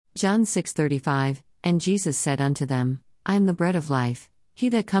John 6:35, And Jesus said unto them, I am the bread of life, he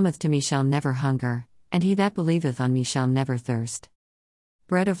that cometh to me shall never hunger, and he that believeth on me shall never thirst.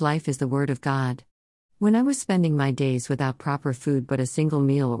 Bread of life is the word of God. When I was spending my days without proper food but a single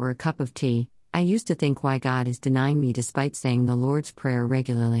meal or a cup of tea, I used to think why God is denying me despite saying the Lord's Prayer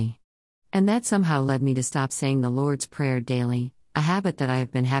regularly. And that somehow led me to stop saying the Lord's Prayer daily, a habit that I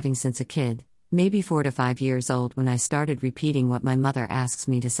have been having since a kid, maybe 4 to 5 years old, when I started repeating what my mother asks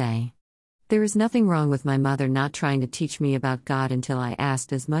me to say. There is nothing wrong with my mother not trying to teach me about God until I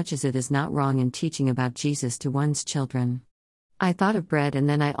asked, as much as it is not wrong in teaching about Jesus to one's children. I thought of bread, and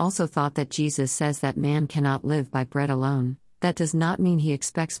then I also thought that Jesus says that man cannot live by bread alone. That does not mean he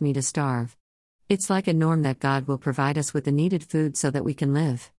expects me to starve. It's like a norm that God will provide us with the needed food so that we can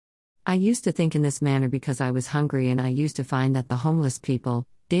live. I used to think in this manner because I was hungry, and I used to find that the homeless people,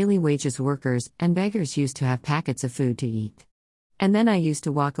 daily wages workers, and beggars used to have packets of food to eat. And then I used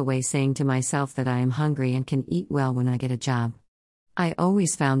to walk away saying to myself that I am hungry and can eat well when I get a job. I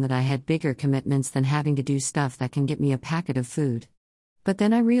always found that I had bigger commitments than having to do stuff that can get me a packet of food. But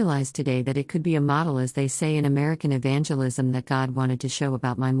then I realized today that it could be a model, as they say in American evangelism, that God wanted to show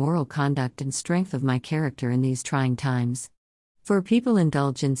about my moral conduct and strength of my character in these trying times. For people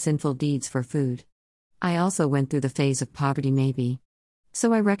indulge in sinful deeds for food. I also went through the phase of poverty, maybe.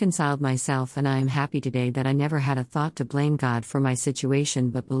 So I reconciled myself, and I am happy today that I never had a thought to blame God for my situation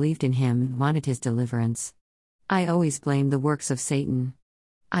but believed in Him and wanted His deliverance. I always blamed the works of Satan.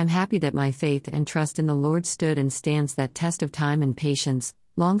 I'm happy that my faith and trust in the Lord stood and stands that test of time and patience,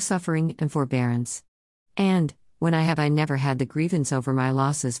 long-suffering and forbearance. And, when I never had the grievance over my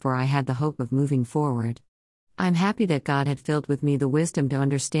losses, for I had the hope of moving forward. I'm happy that God had filled with me the wisdom to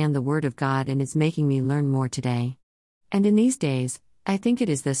understand the Word of God and is making me learn more today. And in these days, I think it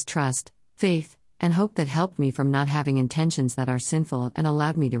is this trust, faith, and hope that helped me from not having intentions that are sinful and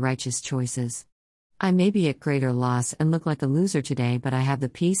allowed me to righteous choices. I may be at greater loss and look like a loser today, but I have the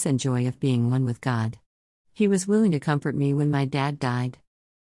peace and joy of being one with God. He was willing to comfort me when my dad died.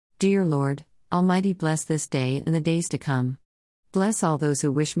 Dear Lord, Almighty, bless this day and the days to come. Bless all those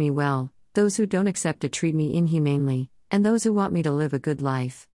who wish me well, those who don't accept to treat me inhumanely, and those who want me to live a good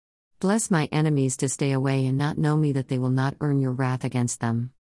life. Bless my enemies to stay away and not know me, that they will not earn your wrath against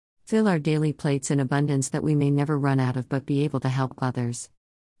them. Fill our daily plates in abundance, that we may never run out of but be able to help others.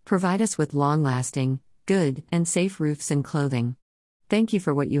 Provide us with long-lasting, good, and safe roofs and clothing. Thank you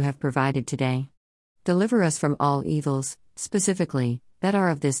for what you have provided today. Deliver us from all evils, specifically, that are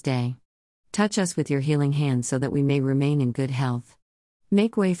of this day. Touch us with your healing hand so that we may remain in good health.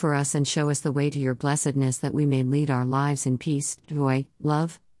 Make way for us and show us the way to your blessedness, that we may lead our lives in peace, joy,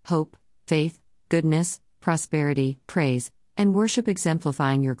 love, hope, faith, goodness, prosperity, praise, and worship,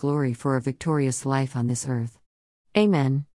 exemplifying your glory for a victorious life on this earth. Amen.